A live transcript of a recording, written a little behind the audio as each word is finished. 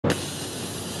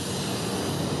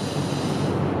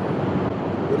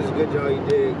What is good, y'all? You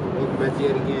dig? Welcome back to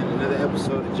yet again another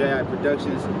episode of JI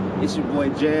Productions. It's your boy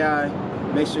JI.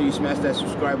 Make sure you smash that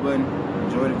subscribe button.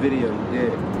 Enjoy the video. You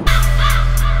dig?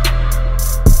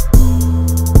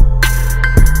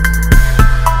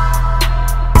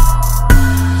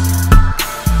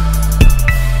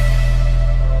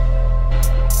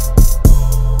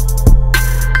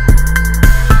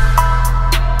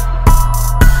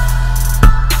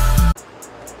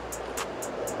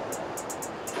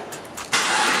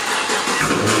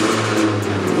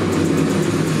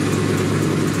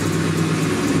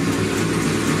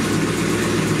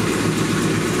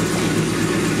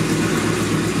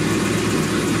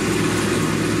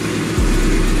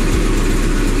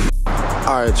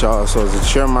 Alright, y'all, so to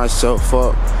cheer myself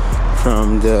up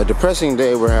from the depressing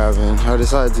day we're having, I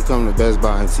decided to come to Best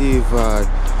Buy and see if I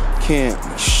can't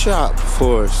shop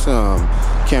for some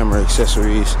camera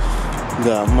accessories.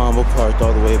 Got Mamba parked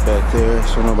all the way back there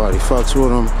so nobody fucks with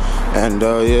them. And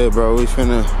yeah, bro, we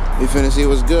finna see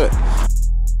what's good.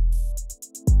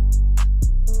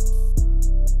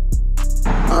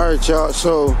 Alright, y'all,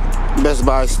 so Best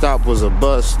Buy stop was a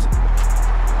bust.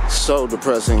 So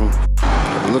depressing.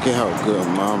 Look at how good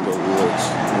Mamba looks,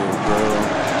 bro.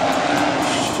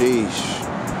 Sheesh.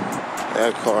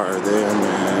 That car there,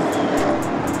 man.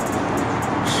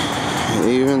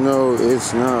 Even though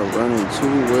it's not running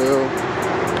too well,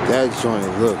 that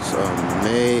joint looks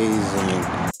amazing.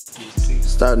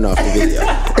 Starting off the video.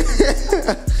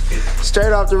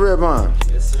 Straight off the rip, huh?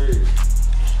 Yes, sir.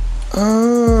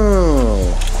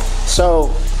 Oh.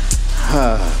 So,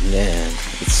 man,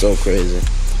 it's so crazy.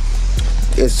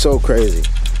 It's so crazy.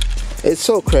 It's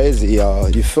so crazy, y'all.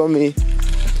 You feel me?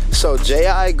 So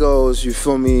JI goes, you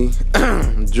feel me,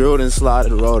 drilled and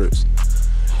slotted rotors.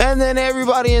 And then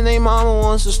everybody and their mama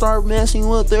wants to start messing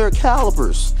with their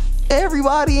calipers.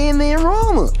 Everybody in their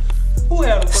mama. Who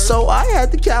had them first? So I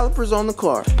had the calipers on the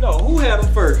car. No, who had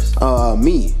them first?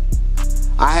 Me.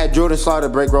 I had drilled and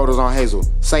slotted brake rotors on Hazel.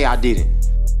 Say I didn't.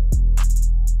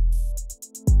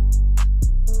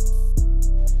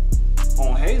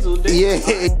 Yeah.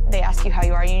 They ask you how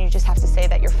you are, and you just have to say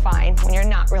that you're fine when you're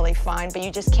not really fine, but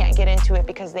you just can't get into it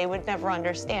because they would never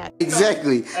understand.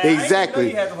 Exactly.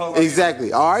 Exactly.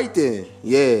 Exactly. All right then.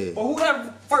 Yeah. Well, who had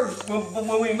them first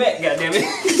when we met?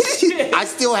 Goddammit. I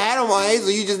still had them on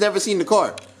Hazel. You just never seen the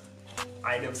car.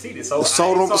 I ain't never seen it. So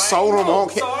sold them on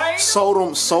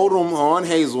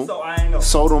Hazel. So I ain't know.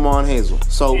 Sold them on Hazel.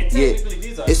 So yeah,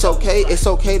 it's okay. It's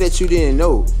okay that you didn't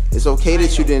know. It's okay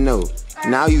that you didn't know.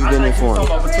 Now you've been informed.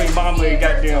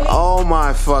 Oh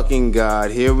my fucking god,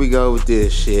 here we go with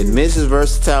this shit. Mrs.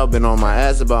 Versatile been on my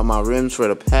ass about my rims for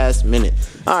the past minute.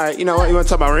 Alright, you know what? You wanna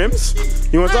talk about rims?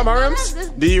 You wanna talk about rims?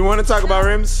 Do you wanna talk about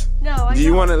rims? No, Do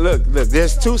you wanna look,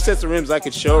 there's two sets of rims I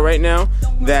could show right now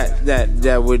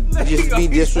that would just be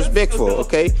disrespectful,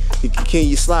 okay? Can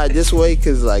you slide this way?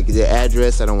 Cause like the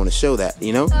address, I don't wanna show that,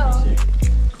 you know? Oh.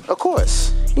 Of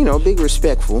course. You know, big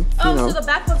respectful. Oh, you know. so the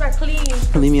back ones are clean.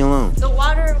 Leave me alone. The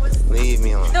water was... Leave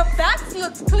me alone. The backs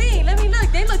look clean. Let me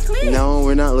look. They look clean. No,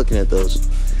 we're not looking at those.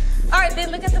 All right, then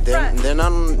look at the front.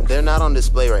 They're not on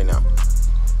display right now.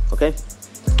 Okay?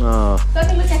 Let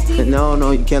me look at these.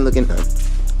 No, you can't look in there.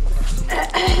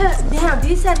 Damn,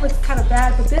 these side looks kind of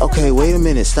bad, but this Okay, wait a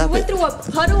minute. Stop it. went through a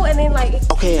puddle and then like...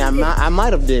 Okay, I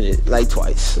might have did it like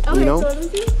twice. Okay, you know? so let me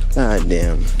see. God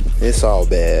damn. It's all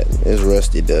bad. It's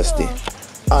rusty, dusty.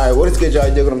 Alright, what is good, y'all?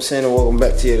 You dig what I'm saying? And welcome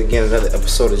back to yet again another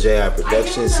episode of JI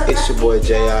Productions. It's your boy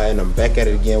JI, and I'm back at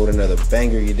it again with another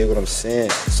banger. You dig what I'm saying?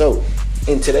 So,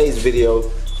 in today's video,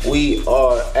 we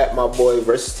are at my boy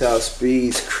Versatile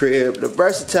Speed's crib. The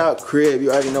Versatile crib,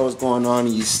 you already know what's going on.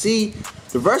 And you see,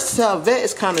 the Versatile vet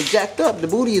is kind of jacked up. The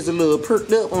booty is a little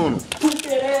perked up on him. Put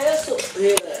that ass up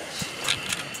there.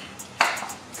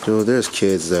 Dude, there's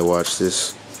kids that watch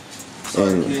this.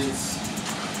 And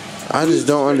I just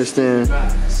don't understand.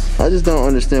 I just don't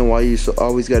understand why you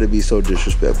always got to be so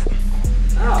disrespectful.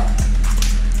 How?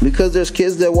 Because there's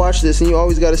kids that watch this and you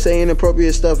always got to say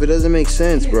inappropriate stuff. It doesn't make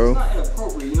sense, bro. It's not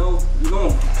inappropriate, you know. You're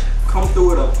going to come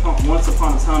through it once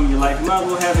upon a time in your life. You might as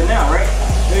well have it now, right?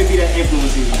 Let me be that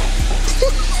influence in you.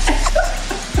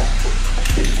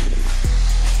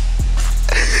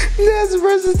 That's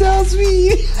Versatile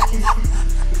Speed.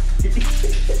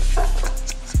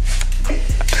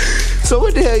 So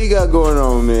what the hell you got going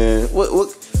on, man?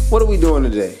 What are we doing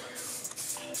today?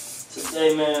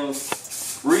 Today, man,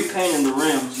 repainting the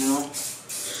rims, you know.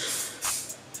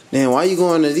 Man, why you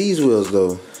going to these wheels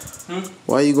though?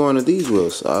 Why are you going to these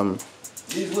wheels?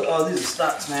 These are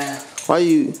stocks, man. Why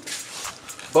you?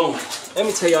 Boom. Let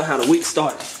me tell y'all how the week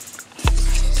started.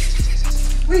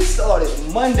 We started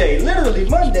Monday, literally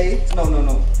Monday.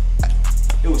 No.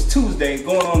 It was Tuesday,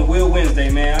 going on to Will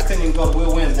Wednesday, man. I couldn't even go to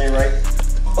Will Wednesday, right?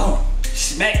 Oh,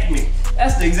 smacked me.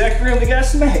 That's the exact rim that got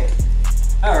smacked.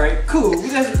 All right, cool. We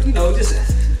just, you know, just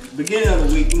beginning of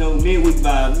the week, you know, midweek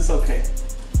vibes. It's okay.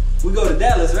 We go to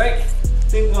Dallas, right?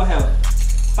 Think we're gonna have a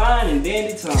fine and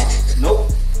dandy time.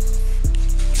 Nope.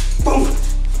 Boom,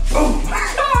 boom.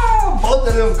 Both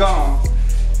of them gone.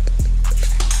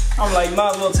 I'm like,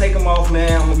 might as well take them off,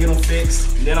 man. I'm gonna get them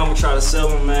fixed. And then I'm gonna try to sell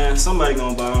them, man. Somebody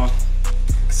gonna buy them.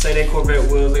 Say they Corvette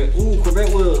wheels. Like, ooh,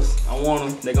 Corvette wheels. I want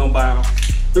them. They gonna buy them.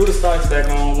 Threw the stocks back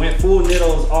on. Went full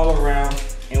nittos all around.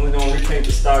 And we're gonna repaint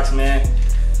the stocks, man.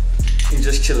 And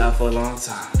just chill out for a long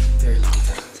time. Very long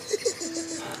time.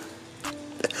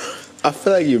 I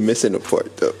feel like you're missing a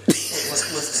part, though.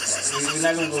 We're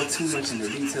not gonna go too much into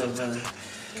details, brother.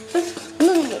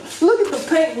 Look at the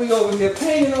paint we over here.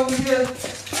 Painting over here.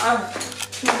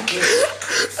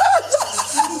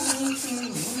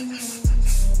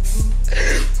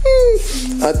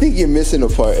 I think you're missing a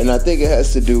part, and I think it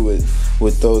has to do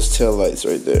with those taillights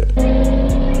right there.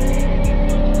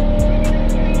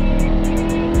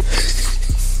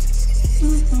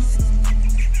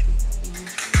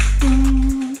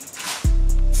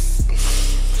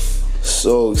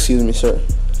 So, excuse me, sir.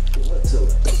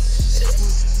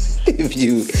 If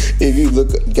you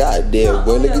look, goddamn,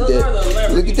 boy, look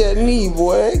at that knee,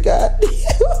 boy. Goddamn.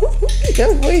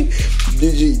 Wait,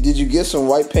 did you get some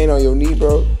white paint on your knee,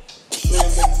 bro?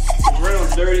 The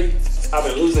ground's dirty. I've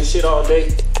been losing shit all day.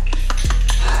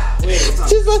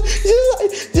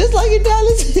 Just like in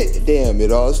Dallas. Damn,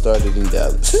 it all started in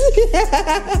Dallas.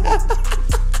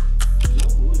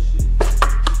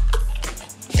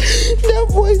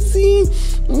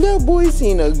 That boy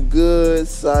seen a good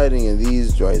sighting of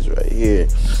these joints right here,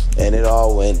 and it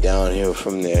all went downhill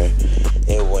from there.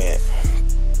 It went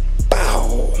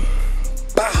bow,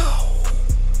 bow,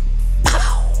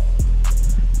 bow,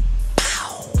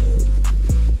 bow,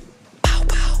 bow, bow,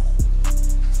 bow.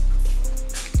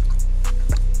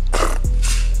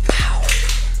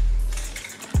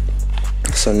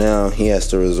 So now he has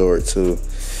to resort to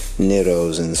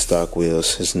nittos and stock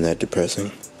wheels. Isn't that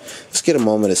depressing? Let's get a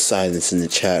moment of silence in the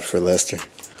chat for Lester.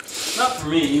 Not for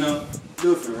me, you know.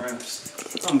 Do it for the rims.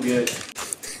 I'm good.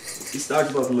 These stocks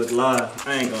supposed to look live.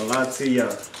 I ain't gonna lie to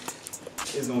y'all.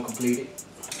 It's gonna complete it.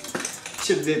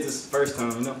 Should've did this the first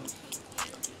time, you know.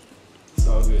 It's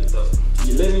all good though.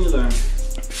 You live and you learn.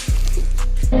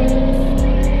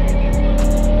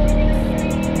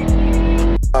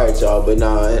 Alright, y'all, but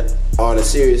nah, on a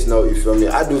serious note, you feel me?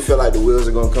 I do feel like the wheels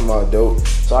are gonna come out dope.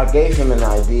 So I gave him an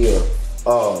idea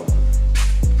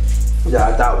that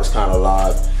I thought was kind of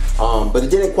live, but it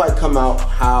didn't quite come out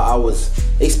how I was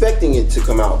expecting it to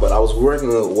come out. But I was working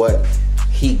with what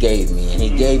he gave me, and he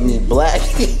gave me black.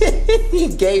 He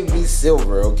gave me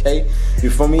silver. Okay, you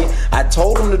feel me? I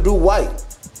told him to do white.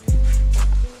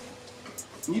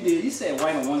 You did. You said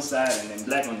white on one side and then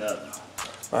black on the other.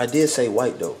 I did say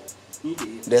white though. You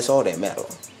did. That's all that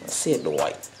matters. I said the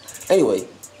white. Anyway,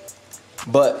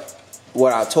 but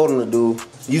what I told him to do,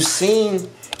 you seen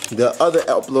the other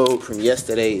upload from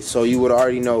yesterday, so you would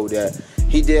already know that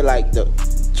he did like the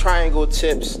triangle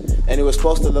tips, and it was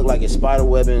supposed to look like a spider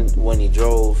webbing when he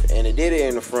drove, and it did it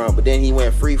in the front, but then he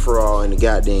went free for all in the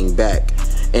goddamn back,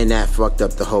 and that fucked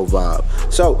up the whole vibe.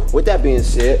 So with that being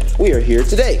said, we are here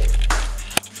today.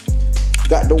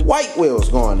 Got the white wheels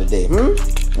going today,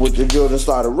 with the Jordan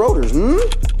Slaughter rotors,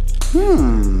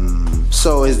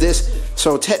 So is this?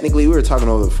 So technically, we were talking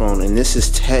over the phone, and this is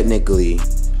technically, you know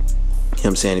what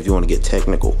I'm saying, if you want to get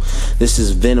technical, this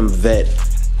is Venom Vet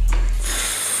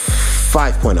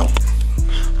 5.0.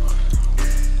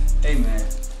 Hey man,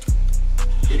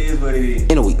 it is what it is.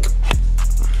 In a week.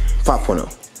 5.0.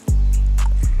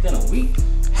 In a week?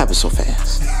 Happened so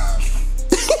fast.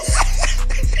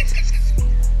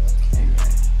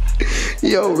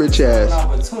 Yo, rich ass.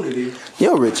 Opportunity.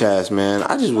 Yo, rich ass, man.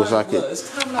 I just wish I could.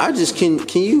 I just can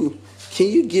you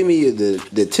give me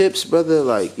the tips, brother?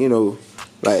 Like, you know,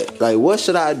 like what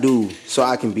should I do so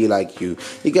I can be like you?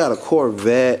 You got a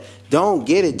Corvette. Don't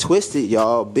get it twisted,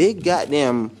 y'all. Big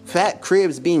goddamn fat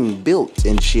cribs being built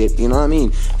and shit. You know what I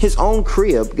mean? His own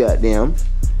crib, goddamn,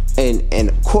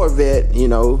 and Corvette. You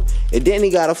know, and then he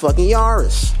got a fucking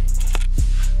Yaris.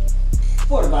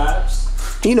 For the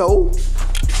vibes. You know.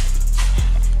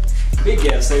 Big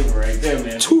gas saver right there,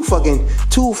 man. Two fucking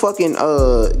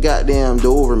goddamn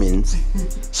Dobermans.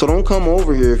 So don't come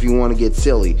over here if you want to get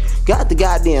silly. Got the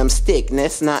goddamn stick, and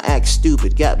let's not act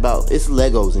stupid. It's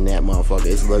Legos in that motherfucker.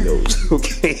 It's Legos,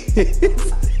 okay?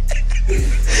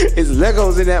 It's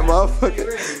Legos in that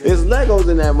motherfucker. It's Legos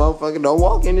in that motherfucker. Don't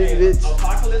walk in this bitch.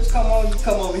 Apocalypse, come on, you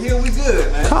come over here, we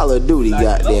good, man. Call of Duty,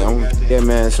 Like, goddamn. Yeah,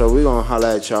 man. So we gonna holler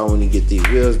at y'all when you get these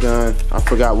wheels done. I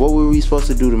forgot, what were we supposed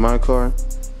to do to my car?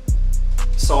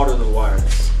 Solder the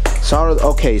wires. Solder.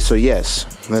 Okay, so yes,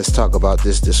 let's talk about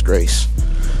this disgrace.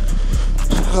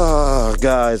 Oh,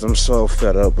 guys, I'm so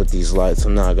fed up with these lights.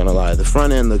 I'm not gonna lie. The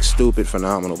front end looks stupid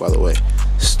phenomenal, by the way.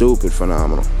 Stupid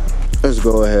phenomenal. Let's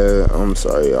go ahead. I'm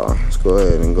sorry, y'all. Let's go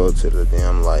ahead and go to the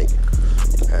damn light.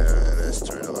 And let's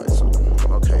turn the lights on.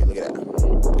 Okay, look at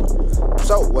that.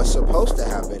 So what's supposed to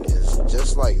happen is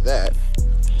just like that.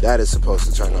 That is supposed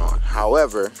to turn on.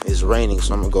 However, it's raining,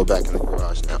 so I'm gonna go back in the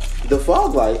garage now. The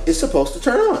fog light is supposed to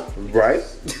turn on, right?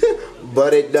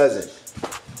 But it doesn't.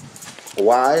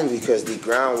 Why? Because the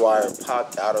ground wire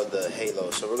popped out of the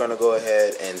halo. So we're gonna go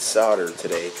ahead and solder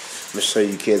today. I'm gonna show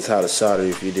you kids how to solder.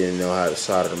 If you didn't know how to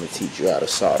solder, I'm gonna teach you how to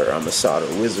solder. I'm a solder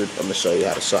wizard. I'm gonna show you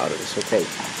how to solder this. Okay.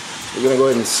 We're gonna go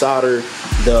ahead and solder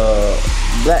the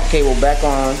black cable back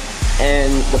on,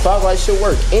 and the fog light should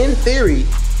work. In theory.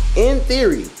 In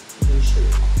theory.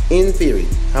 In theory.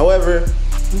 However,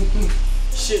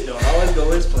 shit don't always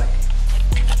go as planned.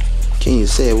 Can you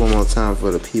say it one more time for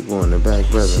the people in the back,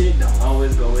 brother? Shit don't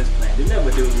always go as planned. They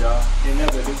never do, y'all. They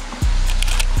never do.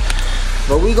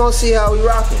 But we gonna see how we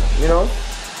rocking, you know?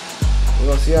 We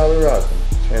gonna see how we rocking.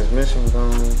 Transmission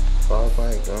gone, fog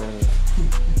light gone.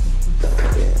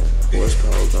 Yeah,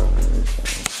 horsepower gone.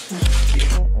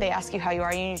 They ask you how you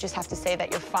are, and you just have to say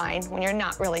that you're fine when you're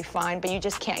not really fine, but you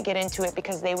just can't get into it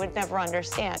because they would never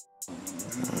understand.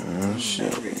 Oh,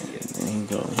 shit. There you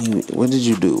go. What did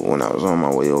you do when I was on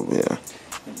my way over here?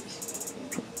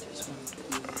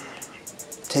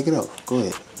 Take it off. Go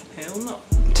ahead. Hell no.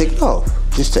 Take it off.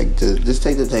 Just take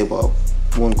the tape off.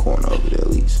 One corner over there at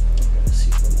least.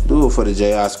 Do it for the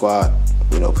JI squad.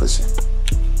 We know pussy.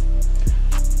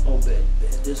 Oh, bet.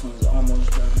 This one's almost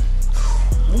done.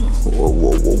 Whoa,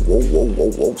 whoa, whoa, whoa, whoa,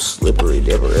 whoa, whoa, slippery,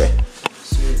 dippery.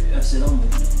 I said I'm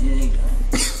moving. It ain't done.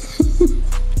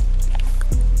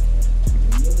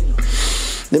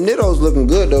 Them nittos looking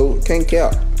good though. Can't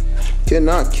count.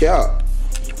 Cannot count.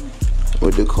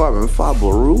 With the carbon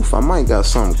fiber roof, I might got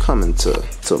something coming to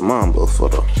Mamba for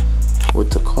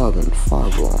with the carbon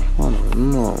fiber. I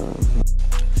don't know.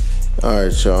 All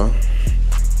right, y'all.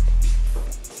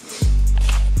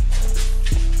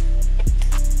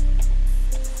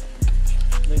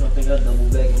 They gonna think I double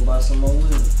back and buy some more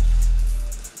wheels.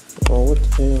 Oh, what the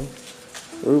hell?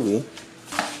 Ruby.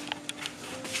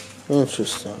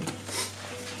 Interesting.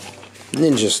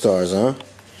 Ninja stars, huh?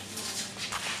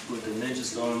 Put the ninja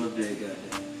star on the bed,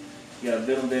 goddamn. You got a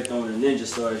bit back on the ninja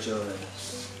star at your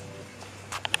ass.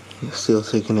 You're still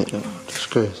taking it though. That's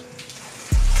crazy.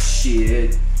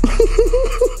 Shit.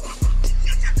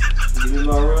 Give me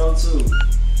my round two.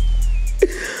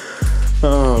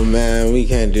 Oh man, we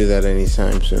can't do that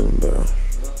anytime soon, bro.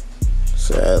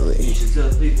 Sadly. You should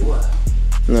tell people why.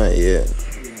 Not yet.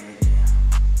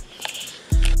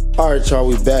 Alright, y'all,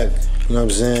 we back. You know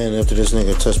what I'm saying? After this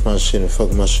nigga touched my shit and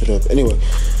fucked my shit up. Anyway,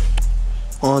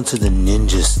 on to the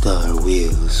Ninja Star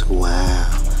wheels. Wow.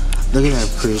 Look at that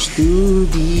pristine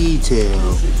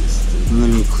detail. Let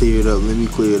me clear it up. Let me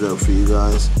clear it up for you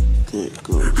guys. There it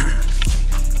goes.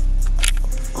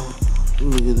 Oh,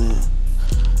 look at that.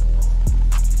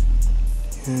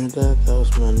 You heard that? That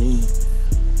was my knee.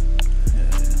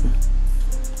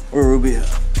 Where Ruby at?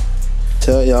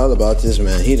 Tell y'all about this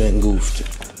man. He done goofed.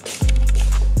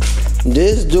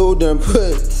 This dude done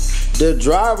put the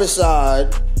driver's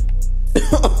side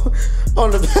on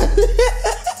the back.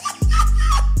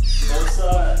 Both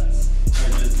sides? Or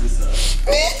just this side?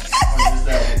 Or just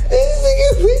that This nigga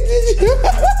picked the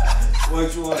one?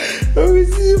 Which one? Let me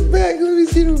see the back. Let me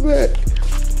see the back.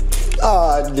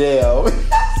 Aw, damn.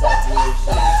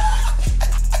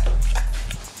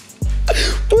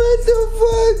 What the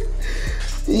fuck?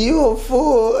 You a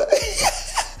fool.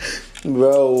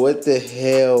 Bro, what the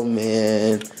hell,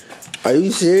 man? Are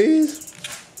you serious?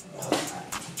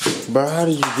 Bro, how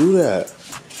did you do that?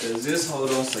 Cause this hoe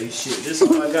don't say shit. This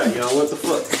all I got, y'all. What the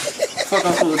fuck? Fuck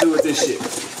I'm supposed to do with this shit?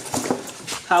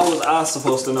 How was I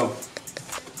supposed to know?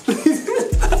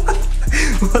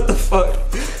 What the fuck?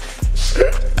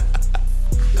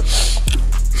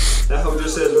 That hoe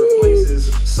just says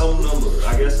replaces some number.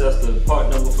 I guess that's the part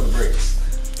number for the brakes.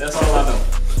 That's all I know.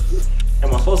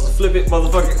 Am I supposed to flip it,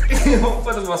 motherfucker?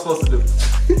 What am I supposed to do?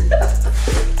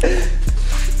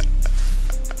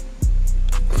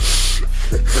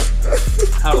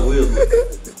 How the wheels look?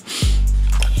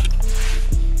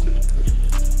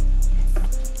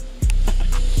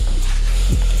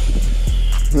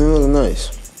 They look nice.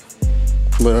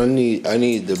 But I I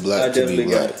need the black to be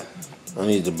black. I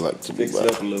need the black to be black.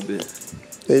 Fix it up a little bit.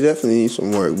 They definitely need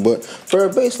some work, but for a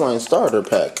baseline starter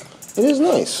pack, it is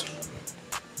nice.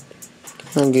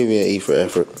 I'll give you an E for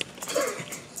effort.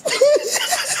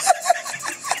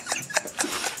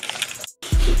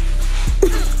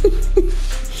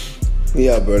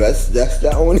 Yeah, bro, that's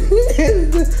that one.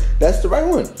 That's the right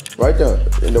one, right there,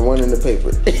 and the one in the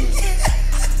paper.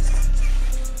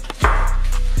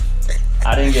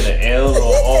 I didn't get an L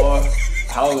or R.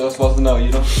 How was I supposed to know?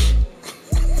 You know,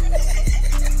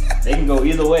 they can go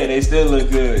either way. They still look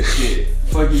good. Shit,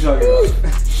 fuck you talking about?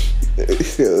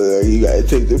 You gotta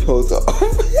take the post off.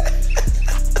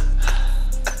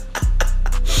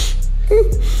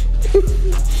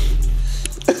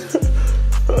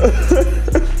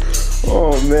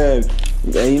 Oh man,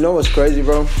 and you know what's crazy,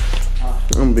 bro? I'm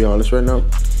gonna be honest right now.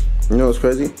 You know what's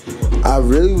crazy? I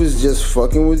really was just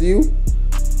fucking with you.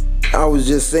 I was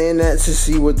just saying that to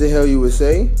see what the hell you would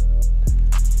say.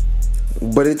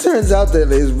 But it turns out that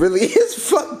it really is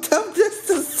fucked up. That's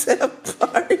the sad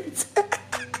part.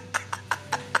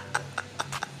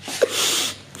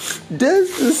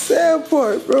 That's the sad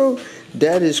part, bro.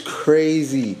 That is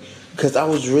crazy. Cause I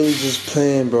was really just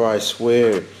playing, bro, I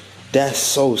swear. That's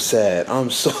so sad. I'm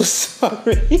so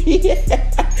sorry.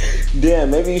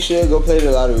 Damn, maybe you should go play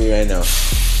the lottery right now.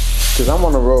 Cause I'm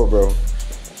on the road, bro.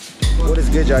 What is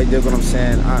good, y'all? You dig what I'm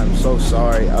saying? I'm so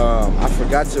sorry. I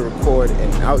forgot to record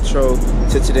an outro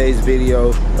to today's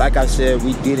video. Like I said,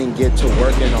 we didn't get to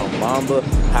working on Mamba.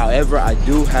 However, I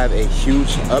do have a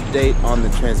huge update on the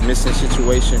transmission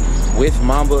situation with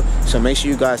Mamba. So make sure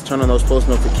you guys turn on those post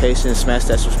notifications, smash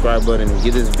that subscribe button, and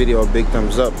give this video a big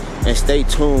thumbs up. And stay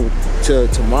tuned to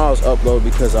tomorrow's upload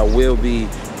because I will be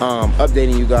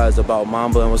updating you guys about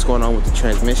Mamba and what's going on with the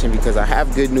transmission because I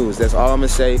have good news. That's all I'm gonna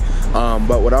say.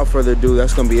 But without further ado,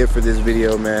 that's gonna be it for this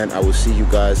video, man. I will see you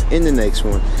guys in the next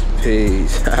one.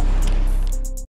 Peace.